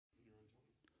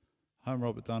Hi, I'm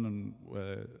Robert Dunne, and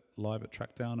we're live at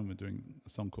Trackdown, and we're doing a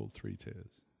song called 3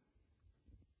 Tears.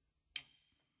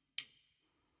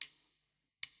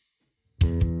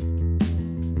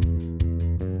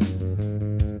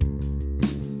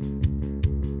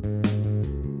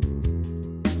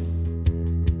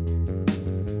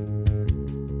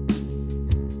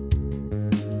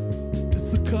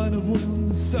 It's the kind of wind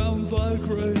that sounds like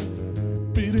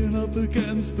rain, beating up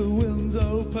against the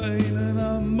window pane, and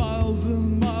I'm miles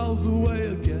and miles away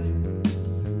again.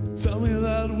 Tell me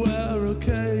that we're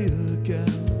okay again.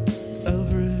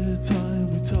 Every time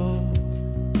we talk,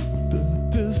 the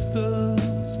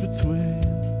distance between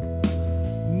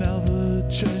never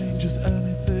changes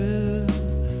anything,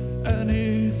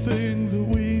 anything that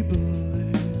we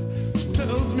believe. She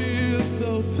tells me it's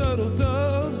all turtle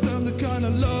doves and the kind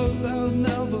of love that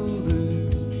never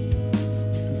leaves.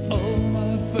 All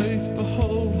my faith,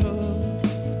 behold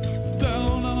her,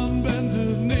 down on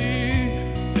bended knee.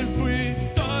 If we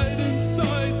died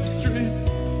inside the street,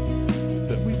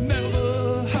 then we'd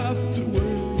never have to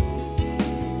worry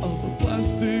of the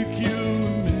plastic, you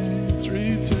and me,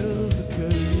 3 tears a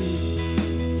cake.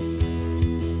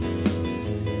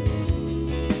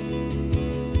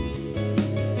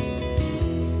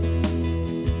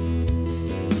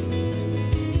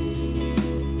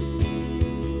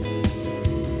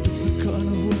 It's the kind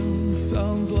of wind that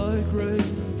sounds like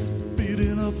rain,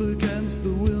 beating up against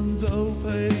the window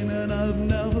pane, and I've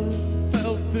never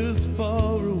felt this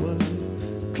far away,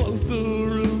 closer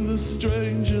in the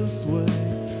strangest way.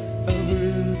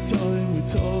 Every time we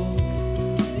talk,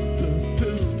 the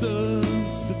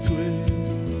distance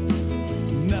between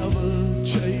never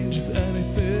changes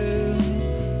anything,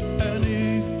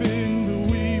 anything that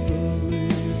we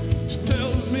believe. She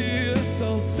tells me it's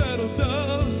all turtle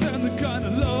doves and the kind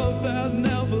of love that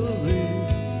never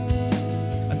leaves.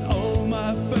 And all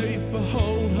my faith,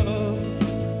 behold her,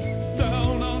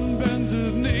 down on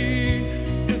bended knee.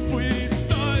 If we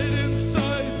died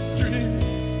inside the street,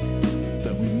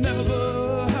 then we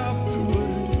never have to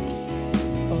worry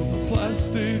of the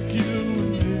plastic, you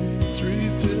and me, 3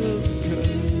 tears a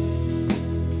cake.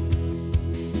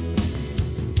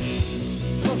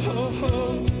 Ho ho ho,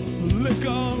 lick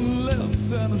on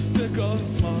lips and a stick-on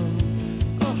smile.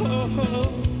 Oh ho ho,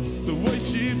 the way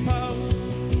she pouts,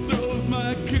 throws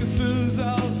my kisses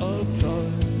out of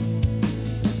time.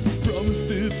 Promised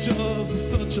each other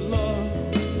such a lot,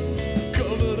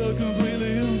 covered her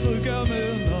completely in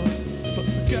forget-me-nots, but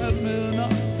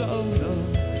forget-me-nots stowed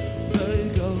up, there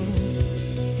you go.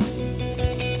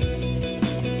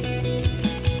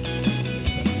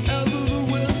 Ever the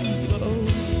wind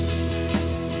blows,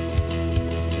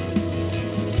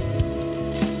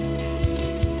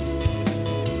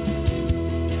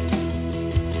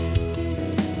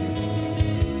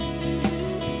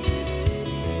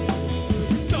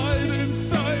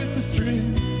 inside the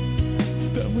stream,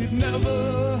 then we'd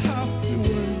never have to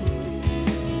worry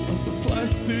of the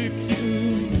plastic, you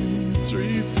and me,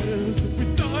 3 tears. If we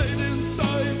died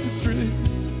inside the stream,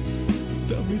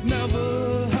 then we'd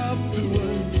never have to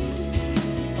worry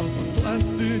of the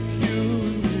plastic, you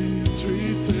and me,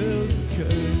 3 tears a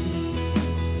cake.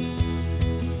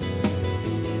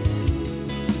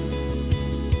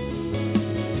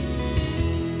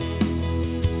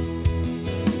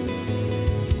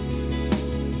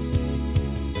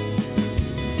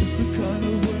 It's the kind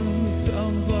of wind that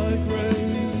sounds like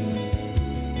rain.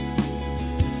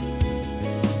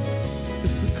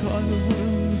 It's the kind of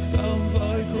wind that sounds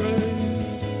like rain.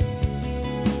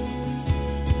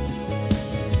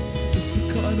 It's the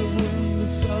kind of wind that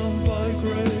sounds like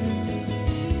rain.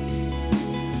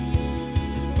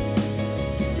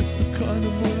 It's the kind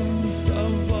of wind that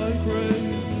sounds like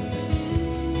rain.